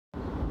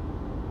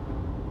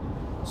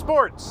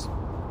Sports.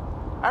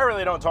 I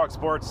really don't talk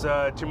sports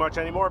too much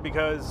anymore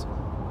because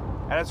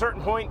at a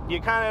certain point you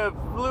kind of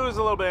lose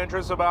a little bit of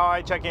interest about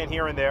I check in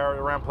here and there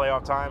around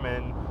playoff time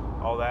and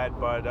all that.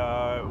 But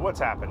what's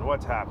happened?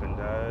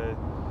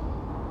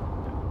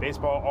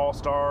 Baseball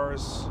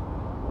All-Stars,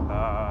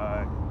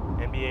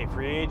 NBA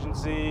free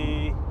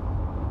agency.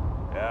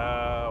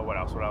 What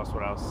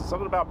else?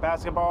 Something about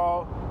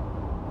basketball.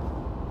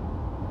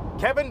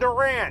 Kevin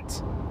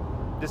Durant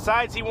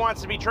decides he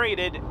wants to be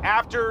traded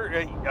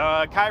after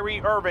Kyrie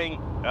Irving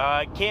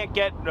can't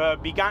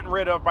be gotten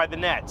rid of by the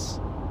Nets.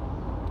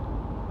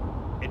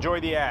 Enjoy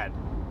the ad.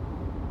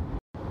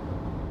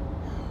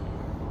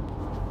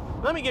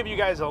 Let me give you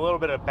guys a little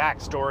bit of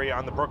backstory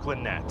on the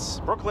Brooklyn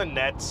Nets. Brooklyn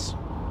Nets,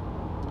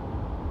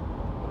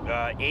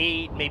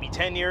 8, maybe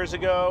 10 years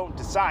ago,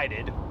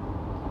 decided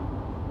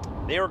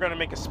they were going to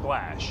make a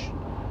splash.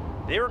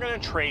 They were going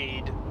to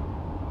trade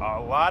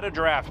a lot of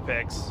draft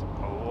picks,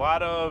 a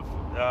lot of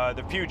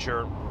the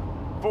future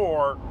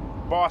for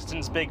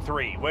Boston's Big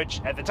Three,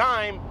 which at the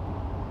time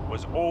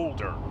was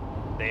older.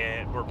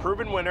 They were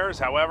proven winners.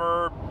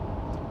 However,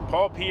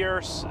 Paul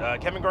Pierce,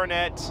 Kevin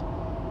Garnett,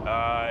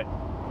 I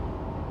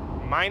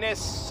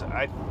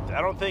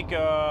don't think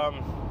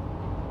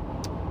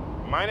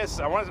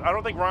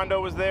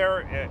Rondo was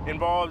there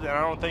involved, and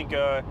I don't think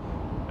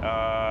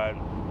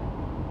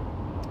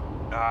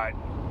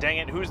dang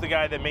it, who's the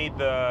guy that made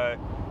the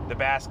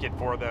basket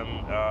for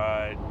them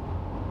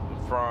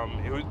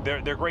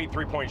their great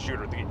three-point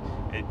shooter,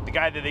 the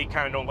guy that they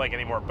kind of don't like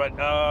anymore. But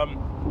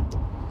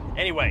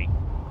anyway,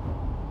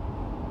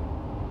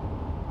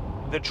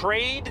 the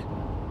trade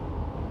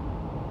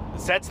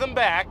sets them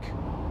back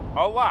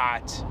a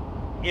lot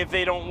if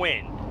they don't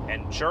win,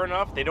 and sure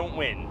enough, they don't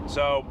win.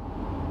 So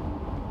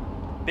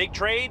big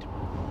trade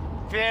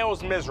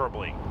fails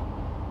miserably.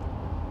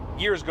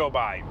 Years go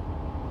by.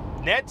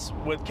 Nets,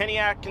 with Kenny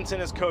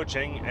Atkinson as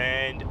coaching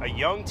and a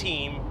young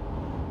team,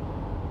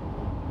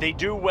 they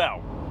do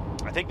well.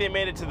 I think they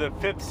made it to the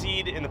 5th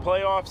seed in the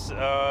playoffs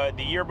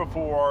the year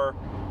before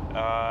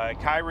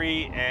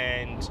Kyrie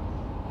and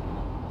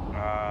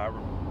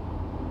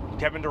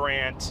Kevin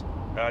Durant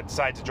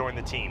decided to join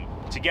the team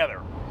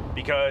together,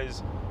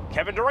 because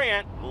Kevin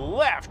Durant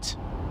left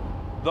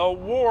the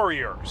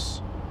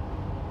Warriors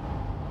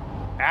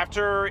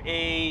after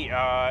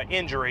a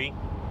injury.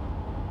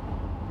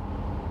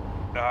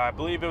 I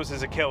believe it was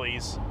his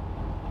Achilles.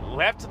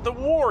 Left the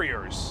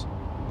Warriors,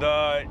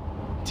 the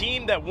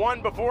team that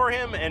won before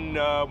him and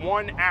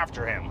won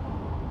after him,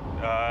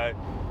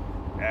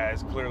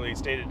 as clearly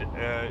stated.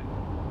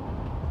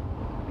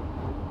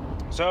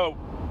 So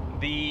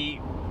the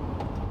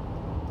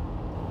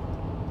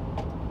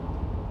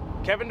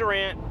Kevin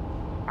Durant,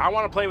 I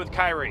want to play with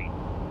Kyrie.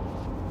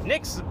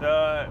 Knicks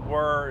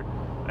were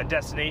a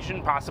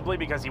destination, possibly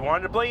because he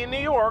wanted to play in New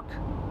York.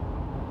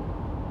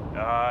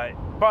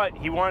 But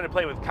he wanted to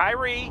play with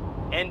Kyrie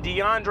and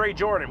DeAndre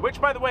Jordan, which,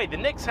 by the way, the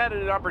Knicks had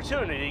an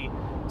opportunity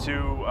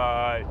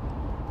to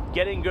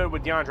get in good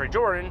with DeAndre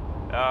Jordan,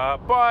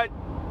 but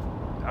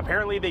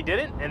apparently they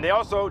didn't, and they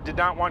also did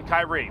not want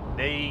Kyrie.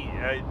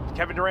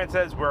 Kevin Durant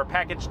says we're a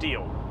package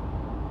deal.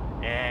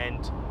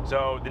 And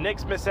so the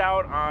Knicks miss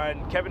out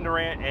on Kevin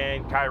Durant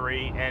and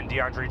Kyrie and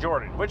DeAndre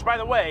Jordan, which, by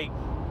the way,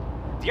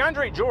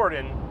 DeAndre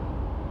Jordan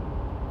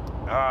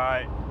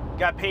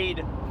got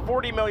paid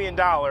 $40 million,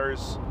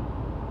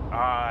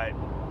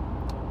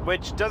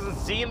 which doesn't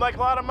seem like a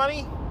lot of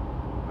money,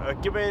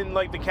 given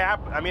like the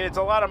cap. I mean, it's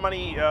a lot of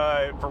money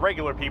for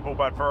regular people,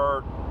 but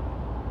for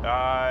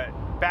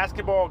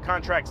basketball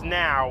contracts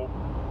now,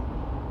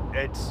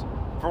 it's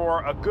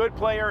for a good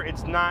player.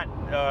 It's not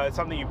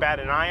something you bat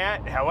an eye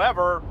at.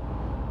 However,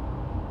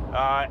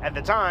 at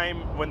the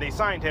time when they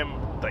signed him,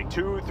 like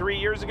 2-3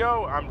 years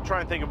ago, I'm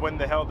trying to think of when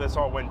the hell this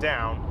all went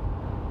down.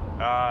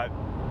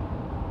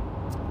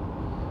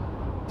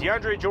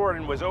 DeAndre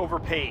Jordan was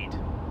overpaid,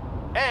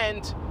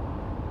 and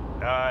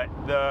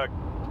the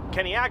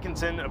Kenny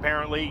Atkinson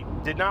apparently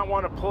did not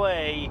want to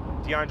play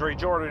DeAndre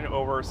Jordan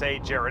over, say,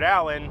 Jared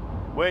Allen,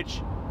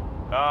 which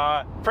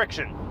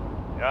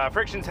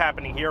friction's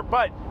happening here.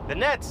 But the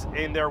Nets,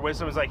 in their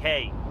wisdom, is like,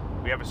 hey,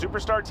 we have a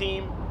superstar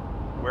team,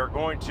 we're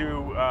going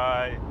to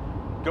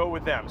go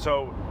with them.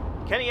 So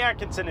Kenny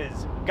Atkinson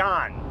is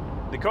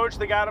gone. The coach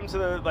that got him to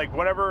the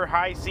whatever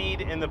high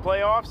seed in the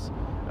playoffs,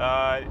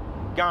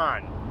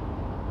 gone.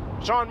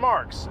 Sean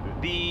Marks,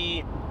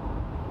 the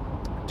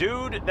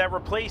dude that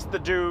replaced the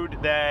dude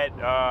that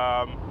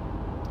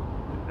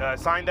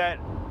signed that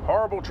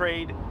horrible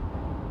trade,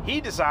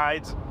 he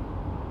decides,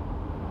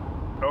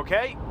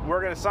 okay, we're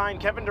going to sign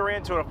Kevin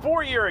Durant to a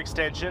 4-year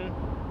extension.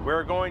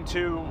 We're going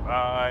to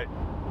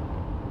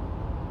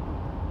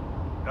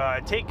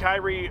take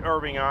Kyrie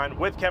Irving on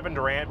with Kevin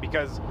Durant,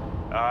 because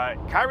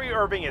Kyrie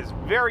Irving is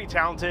very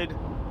talented.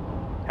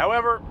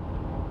 However,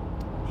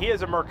 he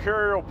is a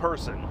mercurial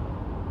person.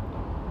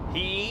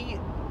 He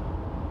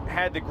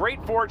had the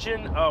great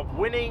fortune of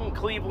winning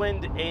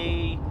Cleveland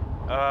a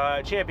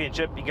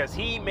championship because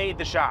he made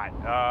the shot.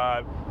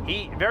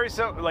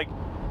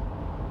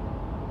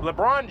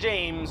 LeBron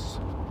James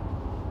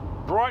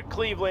brought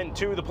Cleveland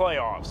to the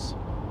playoffs.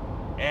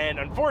 And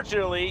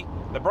unfortunately,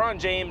 LeBron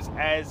James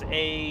as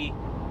a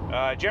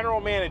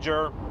general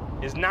manager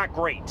is not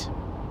great.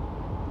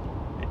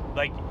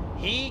 Like,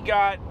 he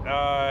got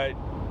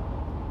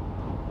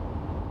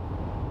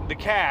the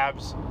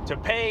Cavs to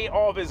pay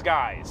all of his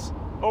guys,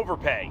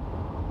 overpay.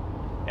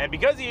 And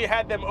because he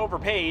had them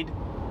overpaid,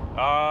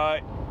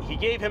 he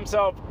gave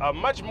himself a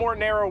much more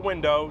narrow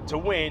window to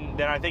win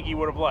than I think he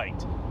would have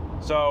liked.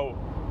 So,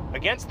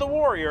 against the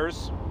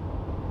Warriors,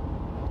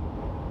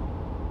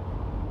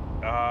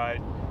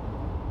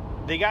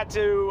 they got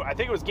to, I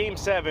think it was Game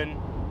 7,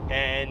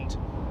 and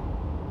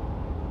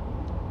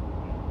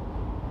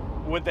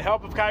with the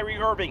help of Kyrie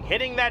Irving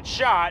hitting that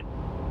shot,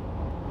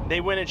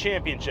 they win a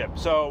championship.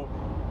 So,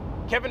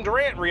 Kevin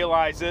Durant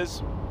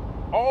realizes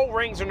all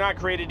rings are not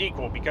created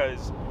equal,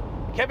 because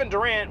Kevin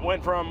Durant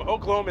went from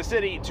Oklahoma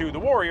City to the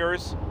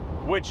Warriors,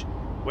 which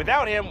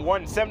without him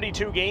won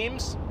 72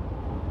 games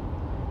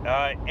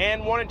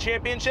and won a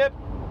championship.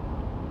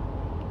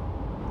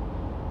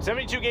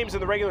 72 games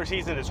in the regular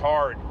season is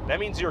hard. That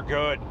means you're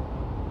good.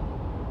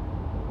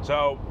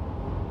 So,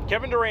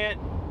 Kevin Durant,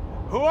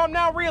 who I'm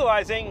now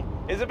realizing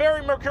is a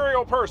very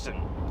mercurial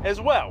person as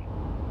well,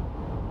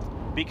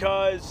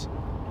 because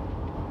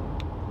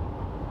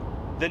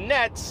the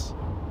Nets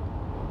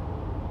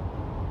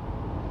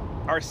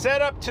are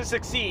set up to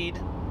succeed.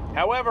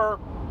 However,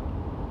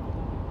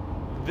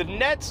 the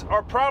Nets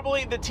are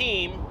probably the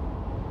team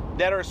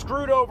that are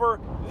screwed over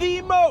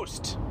the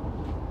most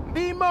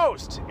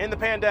in the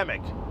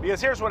pandemic. Because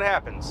here's what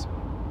happens.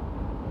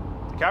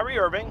 Kyrie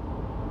Irving,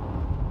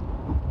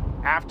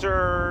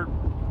 after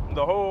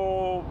the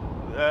whole,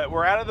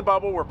 we're out of the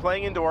bubble, we're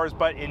playing indoors,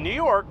 but in New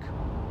York,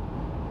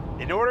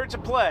 in order to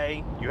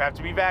play, you have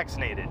to be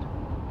vaccinated.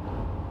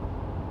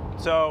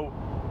 So,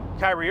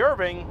 Kyrie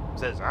Irving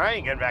says, I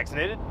ain't getting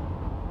vaccinated.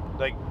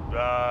 Like,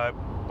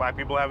 black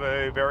people have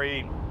a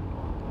very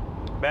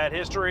bad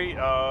history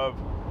of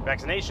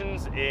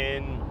vaccinations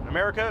in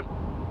America.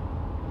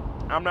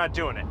 I'm not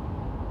doing it.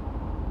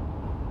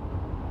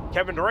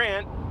 Kevin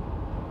Durant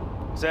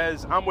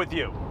says, I'm with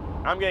you.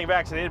 I'm getting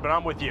vaccinated, but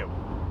I'm with you.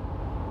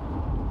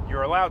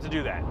 You're allowed to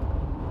do that.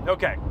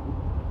 Okay.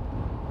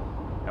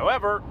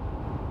 However,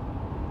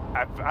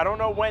 I don't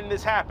know when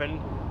this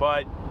happened,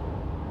 but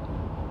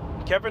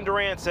Kevin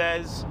Durant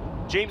says,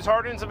 James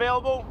Harden's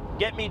available?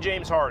 Get me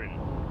James Harden.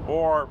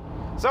 Or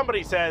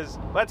somebody says,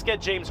 let's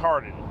get James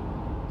Harden.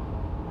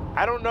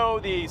 I don't know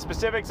the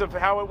specifics of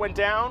how it went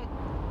down,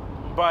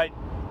 but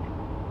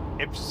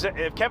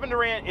if Kevin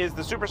Durant is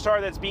the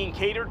superstar that's being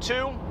catered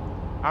to,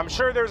 I'm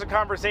sure there's a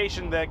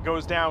conversation that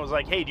goes down. It was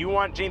like, hey, do you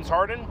want James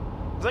Harden?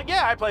 It's like,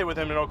 yeah, I played with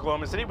him in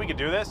Oklahoma City. We could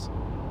do this.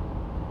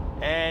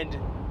 And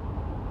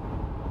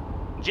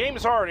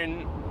James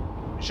Harden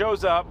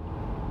shows up,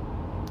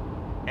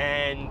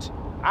 and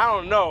I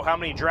don't know how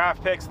many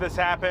draft picks this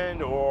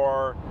happened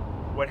or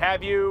what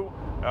have you,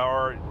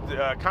 or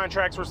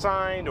contracts were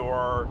signed,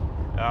 or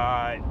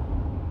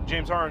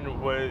James Harden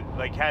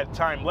had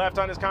time left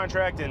on his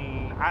contract,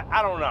 and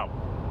I don't know.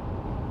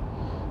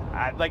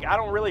 I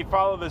don't really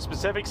follow the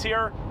specifics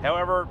here.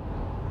 However,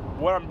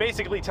 what I'm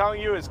basically telling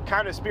you is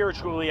kind of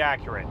spiritually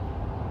accurate.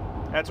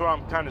 That's what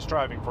I'm kind of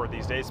striving for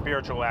these days,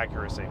 spiritual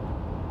accuracy.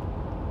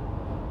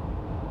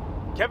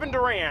 Kevin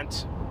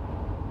Durant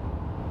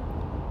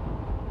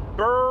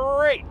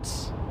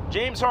berates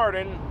James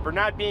Harden for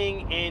not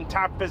being in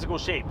top physical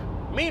shape.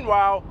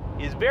 Meanwhile,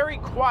 is very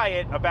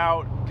quiet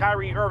about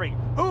Kyrie Irving,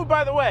 who,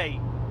 by the way,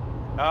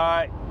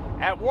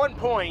 at one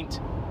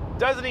point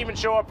doesn't even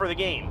show up for the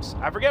games.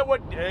 I forget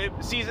what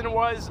season it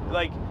was.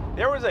 Like,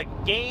 there was a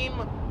game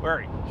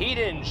where he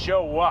didn't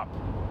show up.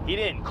 He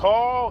didn't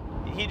call.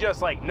 He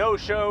just,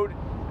 no-showed.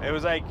 It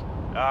was like,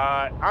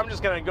 I'm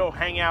just going to go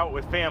hang out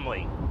with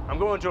family. I'm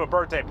going to a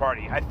birthday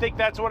party. I think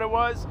that's what it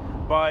was.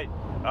 But,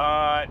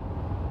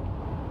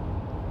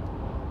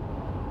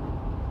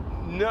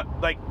 no,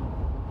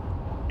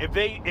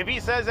 if he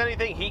says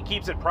anything, he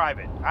keeps it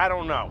private. I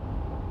don't know.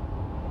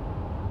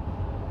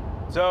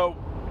 So,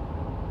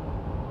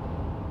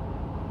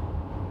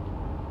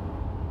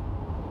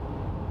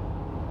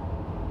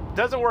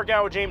 doesn't work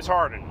out with James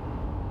Harden.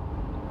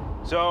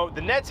 So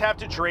the Nets have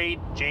to trade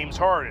James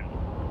Harden.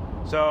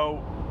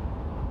 So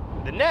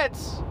the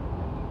Nets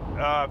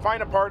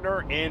find a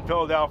partner in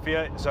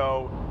Philadelphia.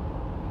 So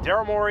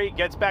Daryl Morey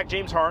gets back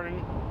James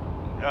Harden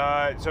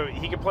so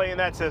he can play in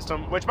that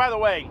system. Which, by the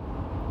way,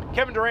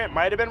 Kevin Durant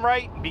might have been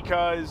right,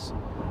 because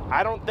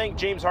I don't think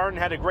James Harden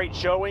had a great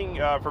showing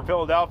for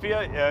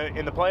Philadelphia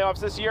in the playoffs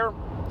this year.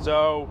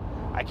 So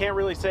I can't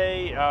really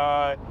say.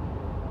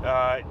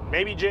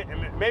 Maybe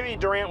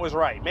Durant was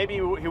right. Maybe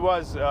he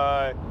was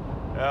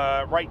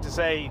right to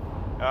say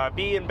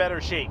be in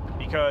better shape,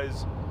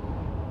 because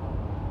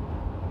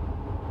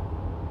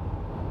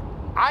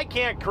I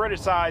can't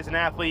criticize an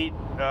athlete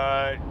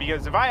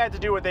because if I had to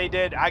do what they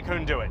did, I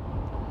couldn't do it.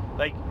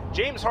 Like,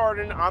 James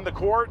Harden on the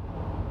court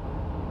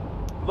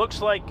looks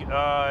like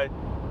I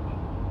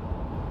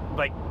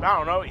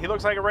don't know, he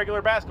looks like a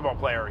regular basketball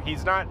player.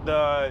 He's not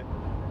the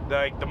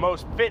the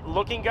most fit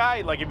looking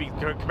guy. Like if you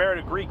compare it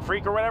to Greek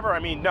Freak or whatever, I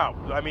mean, no.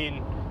 I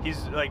mean,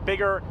 he's like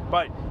bigger.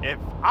 But if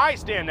I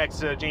stand next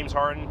to James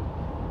Harden,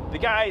 the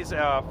guy's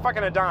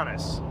fucking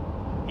Adonis.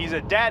 He's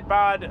a dad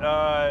bod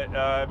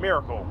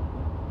miracle.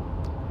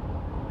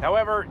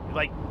 However,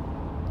 like,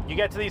 you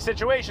get to these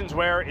situations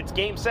where it's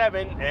Game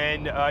 7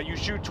 and you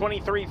shoot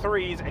 23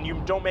 threes and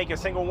you don't make a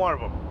single one of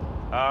them.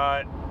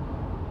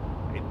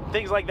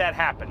 Things like that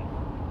happen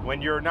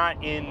when you're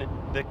not in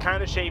the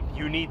kind of shape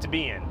you need to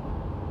be in.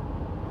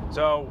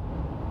 So,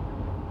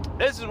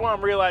 this is what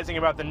I'm realizing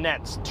about the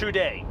Nets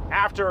today.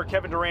 After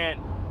Kevin Durant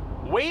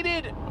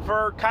waited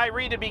for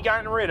Kyrie to be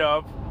gotten rid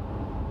of,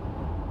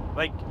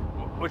 like,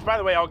 which, by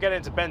the way, I'll get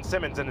into Ben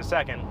Simmons in a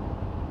second.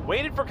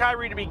 Waited for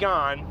Kyrie to be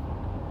gone.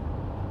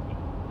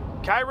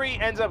 Kyrie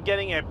ends up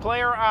getting a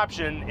player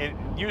option,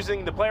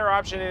 using the player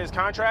option in his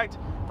contract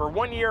for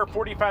 1 year,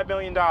 $45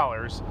 million.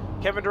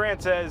 Kevin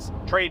Durant says,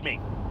 trade me.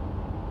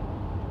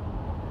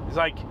 He's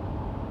like,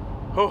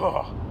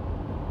 oh.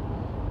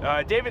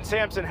 David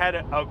Sampson had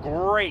a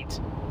great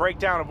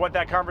breakdown of what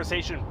that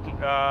conversation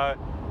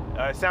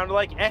sounded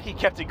like, and he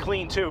kept it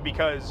clean too,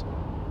 because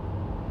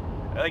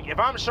like if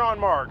I'm Sean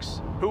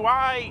Marks, who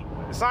I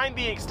signed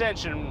the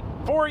extension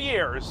 4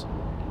 years,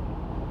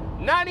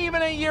 not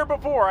even a year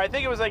before, I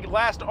think it was like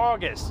last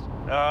August,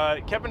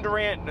 Kevin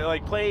Durant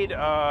like played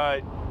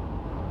for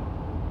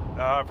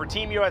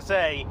Team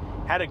USA,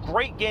 had a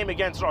great game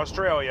against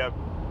Australia,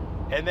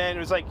 and then it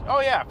was like,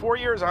 oh yeah, 4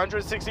 years,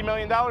 $160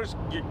 million,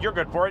 you're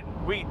good for it,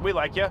 we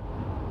like you.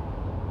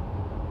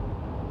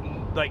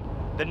 Like,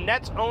 the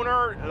Nets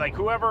owner, like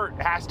whoever,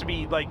 has to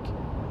be like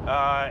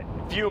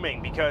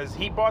fuming, because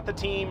he bought the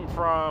team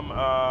from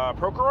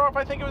Prokhorov,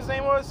 I think his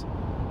name was,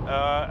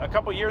 a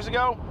couple years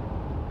ago,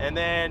 and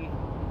then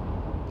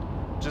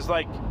just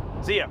like,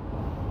 see ya.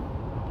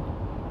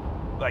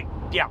 Like,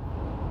 yeah.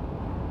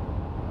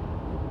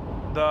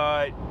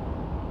 The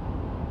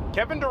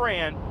Kevin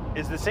Durant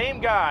is the same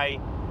guy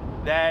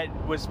that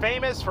was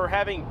famous for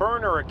having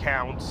burner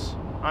accounts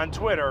on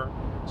Twitter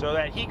so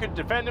that he could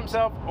defend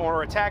himself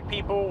or attack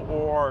people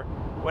or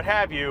what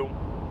have you.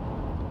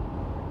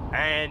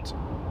 And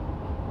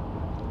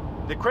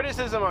the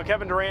criticism on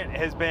Kevin Durant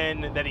has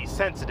been that he's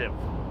sensitive.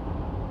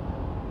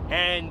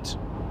 And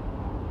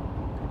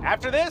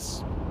after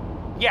this,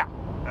 yeah,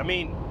 I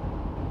mean,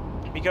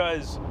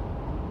 because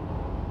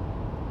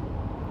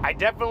I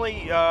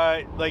definitely,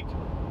 like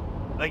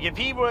if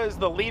he was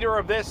the leader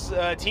of this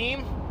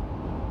team,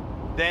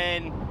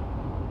 then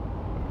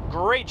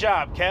great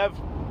job, Kev.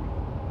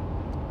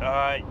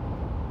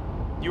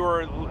 You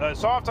were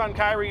soft on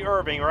Kyrie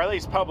Irving, or at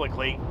least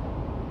publicly,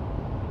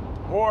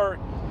 or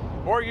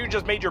you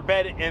just made your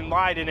bed and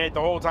lied in it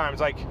the whole time.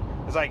 It's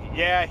like,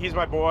 yeah, he's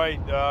my boy.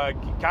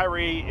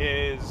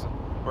 Kyrie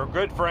we're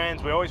good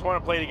friends. We always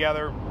want to play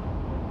together.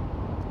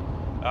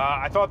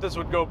 I thought this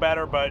would go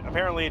better, but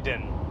apparently it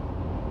didn't.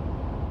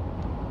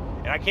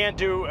 And I can't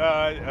do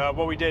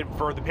what we did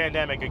for the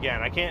pandemic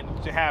again. I can't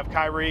have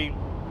Kyrie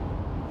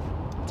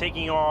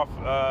taking off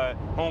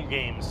home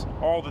games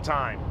all the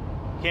time.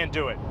 Can't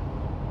do it.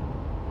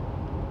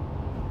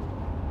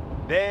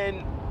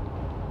 Then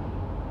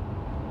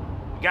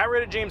got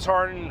rid of James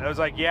Harden. I was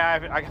like,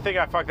 yeah, I think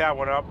I fucked that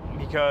one up,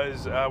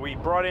 because we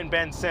brought in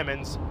Ben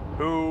Simmons,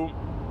 who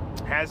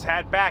has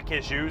had back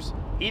issues.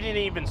 He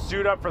didn't even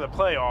suit up for the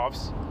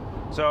playoffs,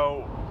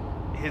 so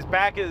his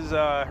back is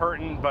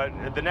hurting.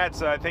 But the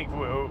Nets, I think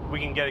we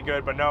can get it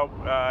good. But no,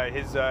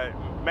 his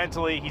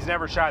mentally, he's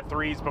never shot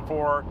threes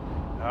before.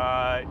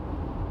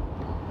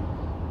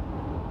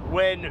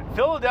 When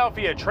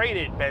Philadelphia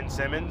traded Ben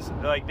Simmons,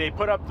 like, they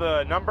put up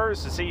the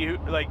numbers to see who,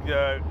 like,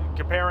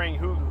 comparing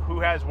who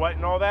has what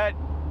and all that.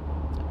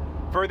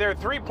 For their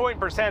 3-point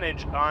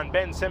percentage on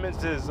Ben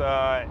Simmons's,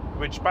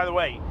 which, by the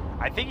way,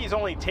 I think he's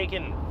only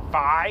taken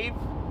 5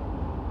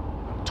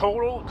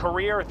 total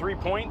career 3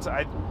 points.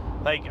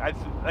 Like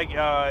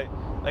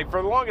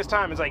for the longest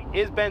time, it's like,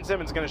 is Ben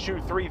Simmons going to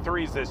shoot 3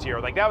 threes this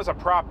year? Like, that was a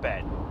prop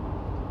bet.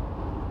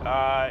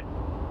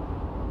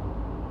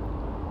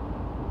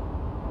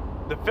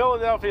 The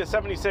Philadelphia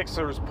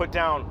 76ers put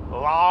down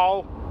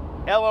LOL.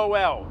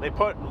 They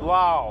put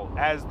LOL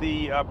as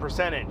the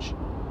percentage.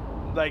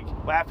 Like,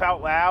 laugh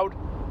out loud.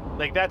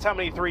 Like, that's how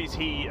many threes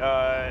he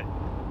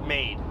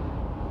made.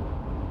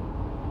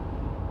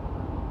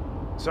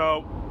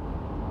 So,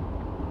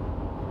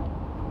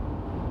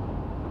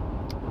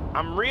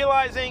 I'm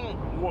realizing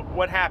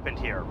what happened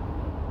here.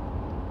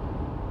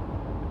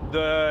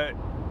 The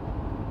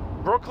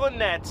Brooklyn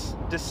Nets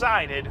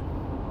decided,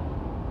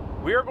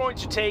 we are going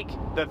to take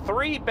the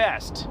 3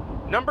 best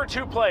number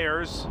 2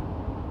 players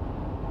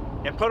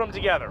and put them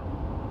together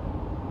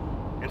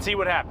and see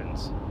what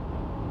happens.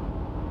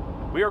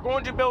 We are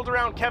going to build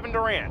around Kevin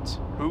Durant,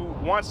 who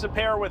wants to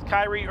pair with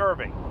Kyrie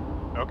Irving.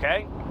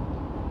 Okay?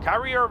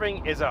 Kyrie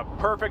Irving is a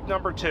perfect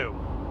number 2.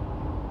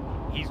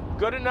 He's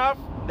good enough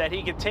that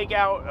he can take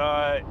out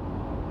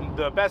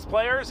the best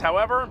players.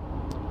 However,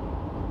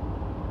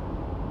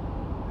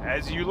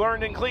 as you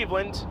learned in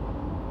Cleveland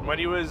when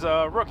he was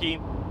a rookie,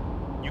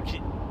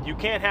 you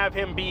can't have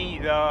him be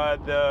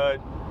the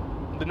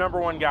number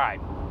one guy.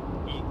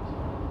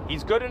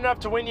 He's good enough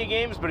to win you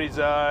games, but he's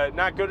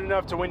not good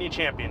enough to win you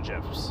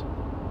championships.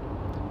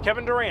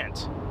 Kevin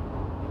Durant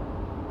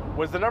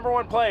was the number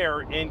one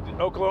player in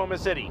Oklahoma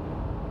City.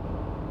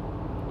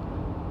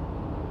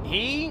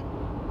 He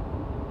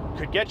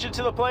could get you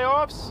to the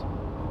playoffs,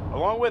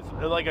 along with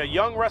like a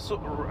young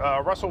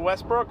Russell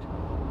Westbrook.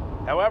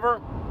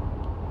 However,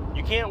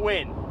 you can't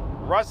win.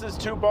 Russ is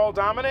too ball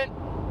dominant,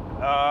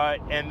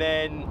 and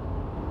then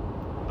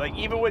like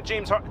even with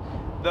James Harden,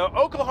 the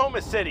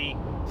Oklahoma City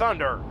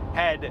Thunder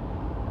had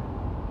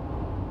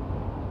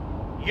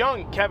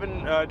young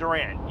Kevin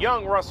Durant,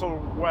 young Russell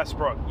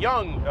Westbrook,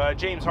 young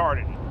James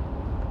Harden,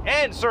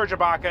 and Serge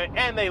Ibaka,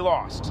 and they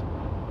lost.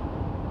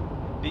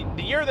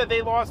 The year that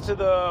they lost to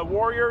the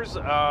Warriors,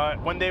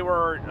 when they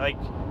were like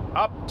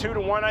up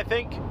 2-1, I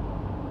think,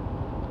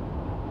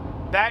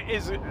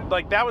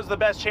 that was the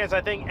best chance I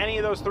think any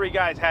of those three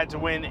guys had to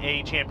win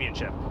a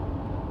championship.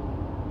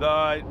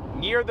 The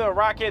year the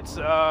Rockets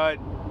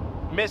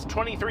missed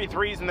 23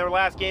 threes in their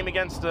last game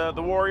against the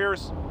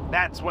Warriors,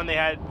 that's when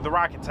the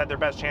Rockets had their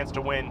best chance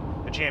to win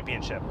the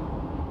championship.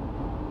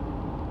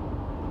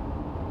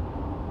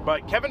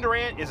 But Kevin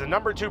Durant is a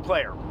number 2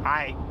 player.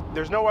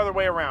 There's no other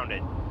way around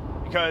it.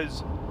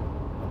 Because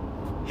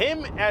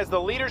him as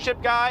the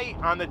leadership guy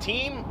on the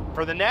team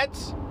for the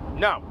Nets,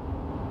 no.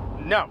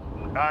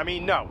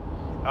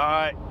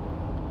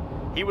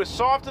 He was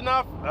soft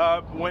enough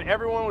when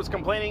everyone was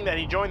complaining that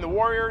he joined the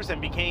Warriors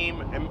and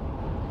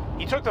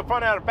he took the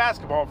fun out of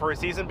basketball for a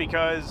season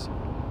because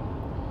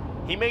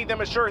he made them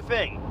a sure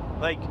thing.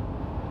 Like,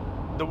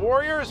 the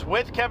Warriors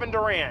with Kevin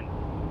Durant,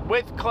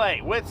 with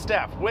Clay, with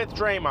Steph, with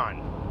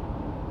Draymond,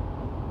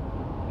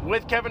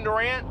 with Kevin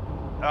Durant,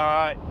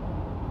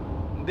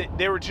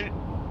 they were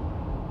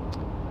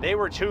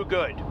too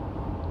good.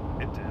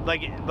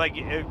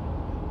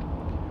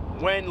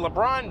 When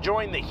LeBron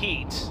joined the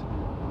Heat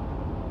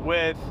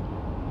with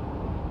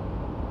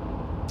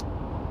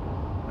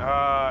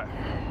the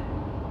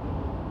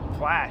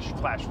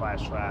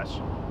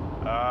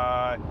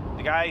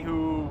guy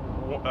who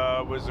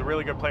was a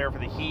really good player for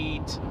the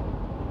Heat,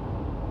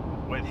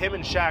 with him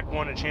and Shaq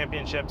won a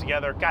championship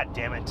together. God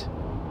damn it.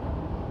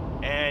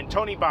 And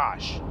Tony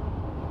Bosh.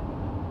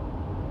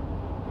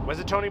 Was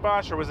it Tony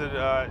Bosh or was it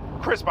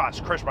Chris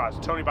Bosh? Chris Bosh.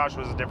 Tony Bosh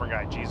was a different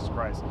guy. Jesus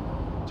Christ.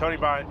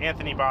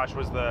 Anthony Bosh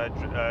was the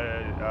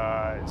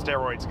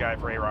steroids guy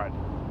for A-Rod.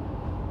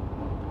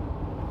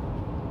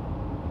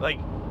 Like,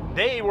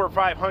 they were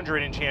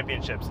 500 in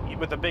championships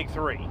with the big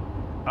 3.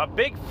 A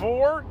big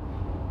 4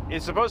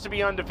 is supposed to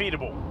be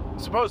undefeatable.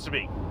 It's supposed to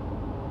be.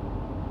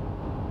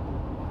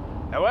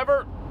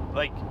 However,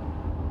 like,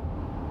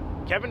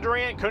 Kevin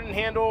Durant couldn't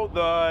handle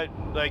the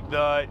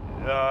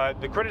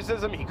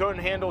criticism. He couldn't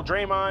handle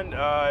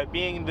Draymond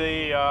being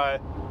the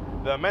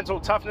mental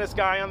toughness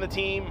guy on the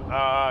team.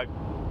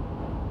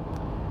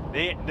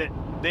 They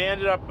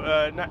ended up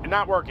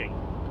not working.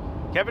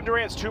 Kevin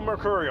Durant's too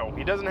mercurial.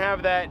 He doesn't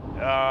have that,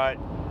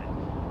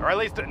 or at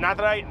least not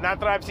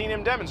that I've seen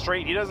him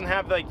demonstrate. He doesn't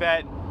have like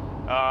that.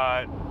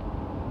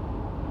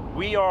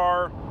 We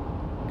are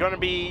going to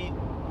be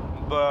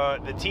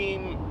the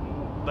team.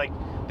 Like,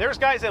 there's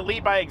guys that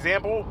lead by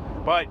example,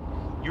 but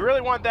you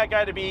really want that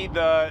guy to be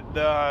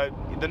the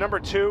number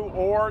 2,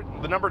 or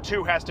the number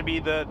 2 has to be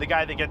the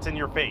guy that gets in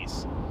your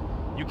face.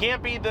 You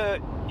can't be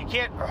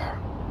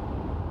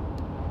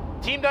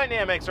team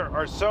dynamics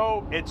are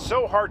it's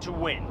so hard to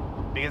win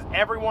because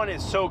everyone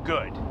is so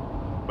good.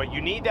 But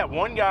you need that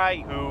one guy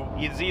who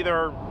is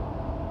either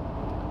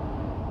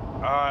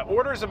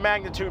orders of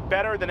magnitude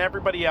better than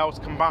everybody else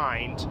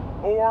combined,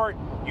 or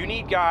you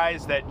need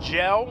guys that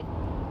gel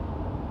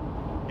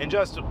and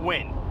just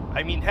win.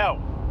 I mean, hell,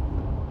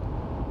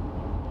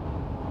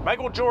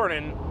 Michael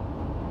Jordan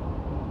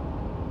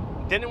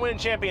didn't win a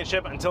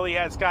championship until he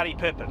had Scottie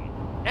Pippen.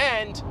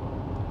 And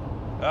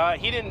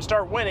he didn't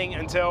start winning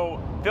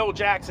until Phil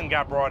Jackson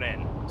got brought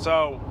in.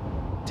 So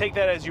take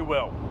that as you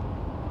will.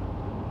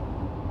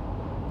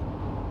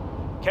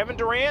 Kevin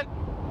Durant,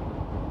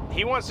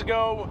 he wants to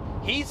go.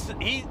 He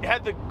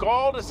had the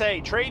gall to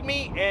say, trade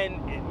me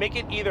and make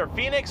it either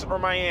Phoenix or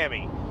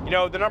Miami. You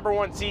know, the number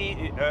 1 seed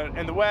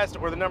in the West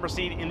or the number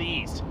seed in the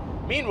East.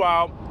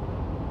 Meanwhile,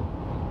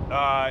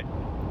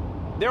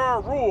 there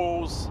are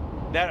rules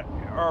that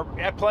are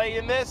at play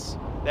in this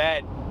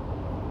that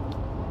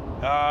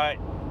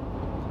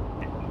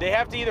they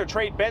have to either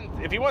trade Ben.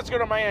 If he wants to go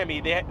to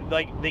Miami,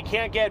 they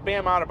can't get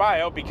Bam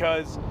Adebayo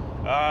because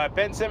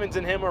Ben Simmons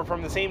and him are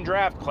from the same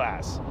draft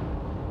class.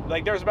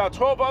 Like, there's about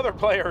 12 other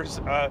players,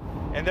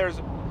 and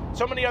there's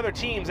so many other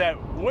teams that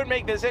would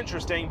make this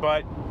interesting,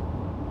 but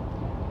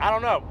I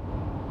don't know.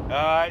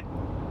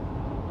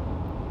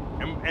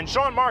 And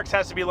Sean Marks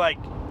has to be like,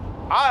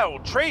 I'll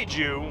trade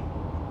you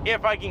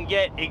if I can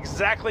get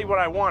exactly what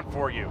I want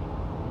for you.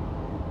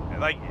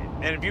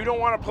 And if you don't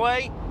want to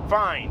play,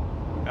 fine.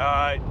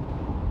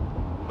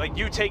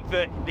 You take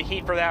the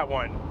heat for that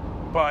one.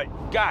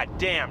 But god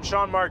damn,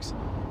 Sean Marks,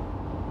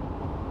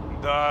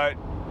 the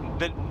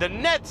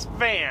Nets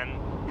fan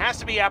has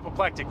to be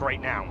apoplectic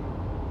right now,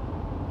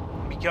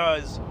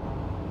 because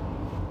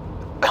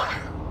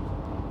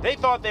they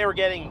thought they were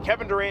getting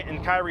Kevin Durant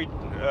and Kyrie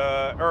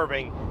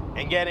Irving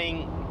and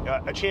getting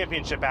a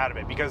championship out of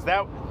it, because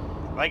that,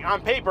 like,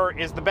 on paper,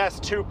 is the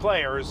best two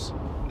players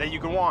that you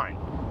can want.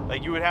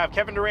 Like, you would have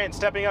Kevin Durant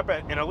stepping up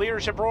in a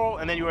leadership role,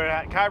 and then you would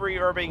have Kyrie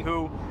Irving,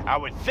 who I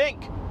would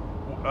think,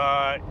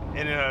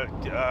 in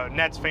a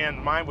Nets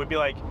fan mind, would be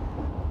like,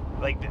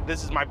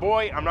 this is my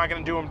boy, I'm not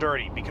going to do him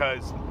dirty,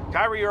 because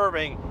Kyrie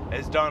Irving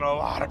has done a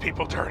lot of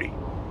people dirty.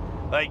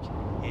 Like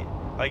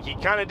he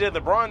kind of did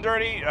LeBron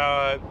dirty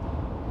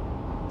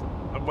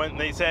when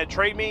they said,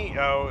 trade me,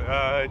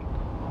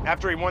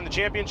 after he won the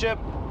championship.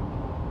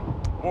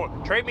 Or,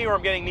 trade me or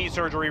I'm getting knee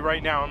surgery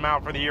right now, I'm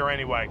out for the year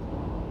anyway.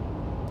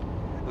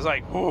 It was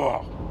like,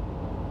 whoa.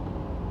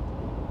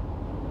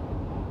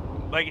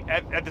 Like,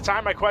 at the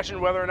time, I questioned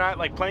whether or not,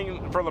 like,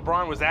 playing for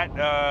LeBron was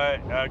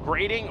that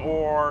grating,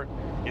 or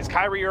is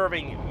Kyrie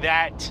Irving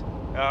that,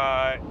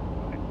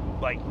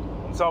 like,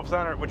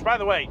 self-centered? Which, by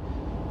the way,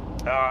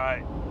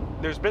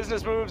 there's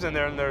business moves, and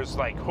then there's,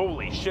 like,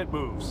 holy shit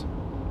moves.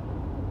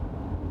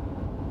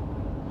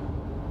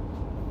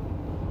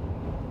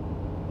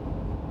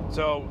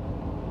 So,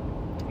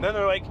 then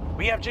they're like,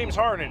 we have James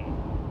Harden.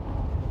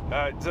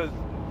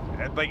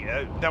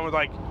 Then we're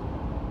like,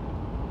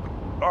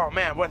 oh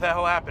man, what the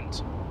hell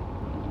happened?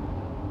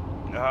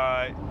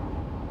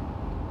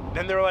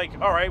 Then they're like,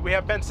 all right, we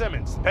have Ben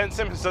Simmons. Ben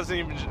Simmons doesn't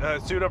even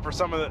suit up for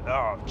some of the,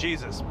 oh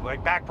Jesus,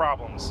 like back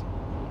problems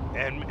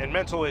and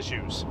mental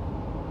issues.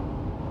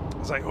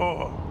 It's like,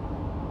 oh.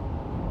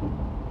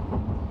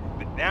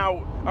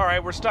 Now, all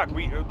right, we're stuck.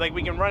 We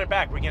can run it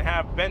back. We can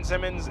have Ben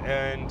Simmons,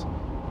 and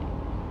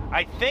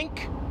I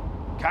think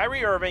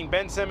Kyrie Irving,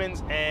 Ben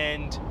Simmons,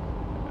 and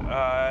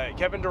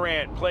Kevin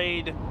Durant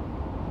played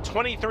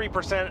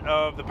 23%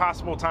 of the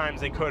possible times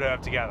they could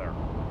have together.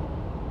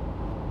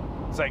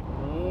 It's like,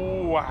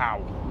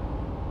 wow.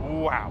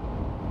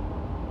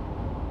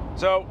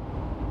 So,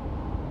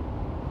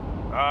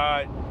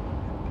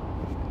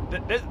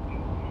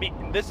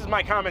 this is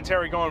my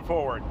commentary going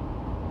forward.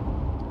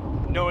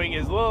 Knowing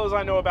as little as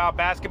I know about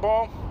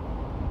basketball,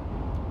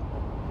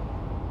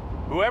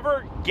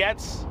 whoever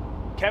gets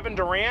Kevin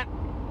Durant,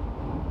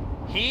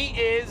 he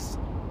is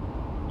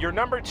your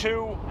number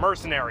 2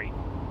 mercenary.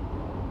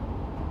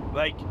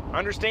 Like,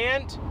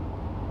 understand?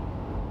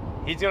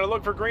 He's going to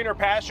look for greener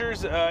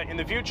pastures in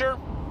the future.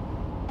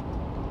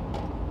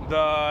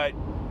 The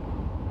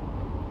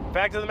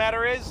fact of the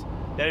matter is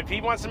that if he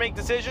wants to make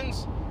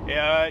decisions,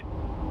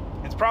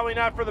 it's probably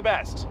not for the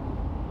best.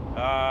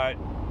 I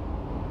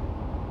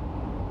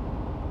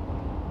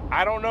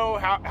don't know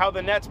how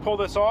the Nets pull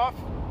this off,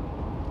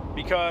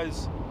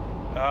 because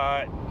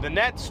the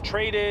Nets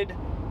traded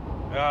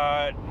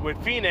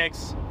with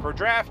Phoenix for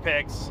draft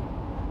picks,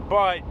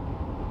 but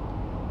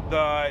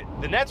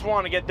the Nets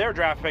want to get their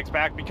draft picks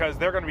back because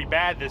they're going to be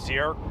bad this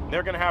year.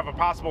 They're going to have a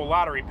possible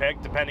lottery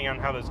pick depending on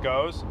how this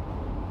goes.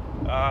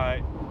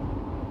 But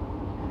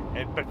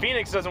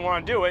Phoenix doesn't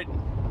want to do it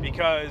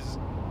because,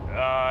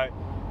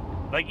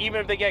 like, even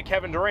if they get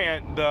Kevin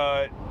Durant,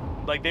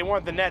 they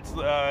want the Nets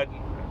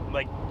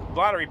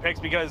lottery picks,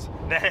 because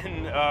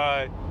then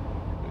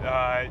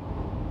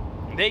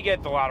they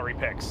get the lottery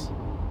picks.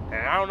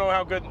 And I don't know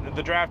how good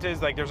the draft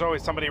is. Like, there's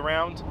always somebody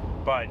around,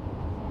 but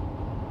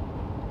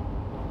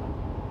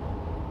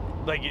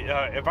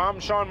if I'm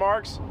Sean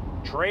Marks,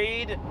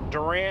 trade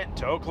Durant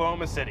to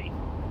Oklahoma City.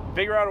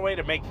 Figure out a way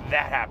to make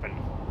that happen.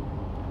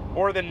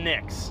 Or the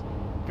Knicks.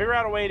 Figure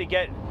out a way to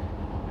get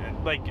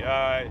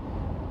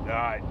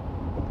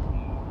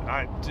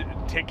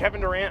take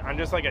Kevin Durant on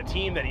just like a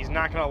team that he's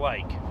not gonna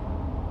like.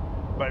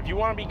 But if you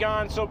want to be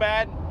gone so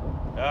bad,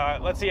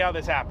 let's see how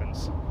this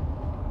happens.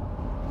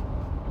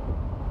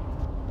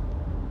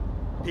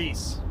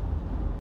 Peace.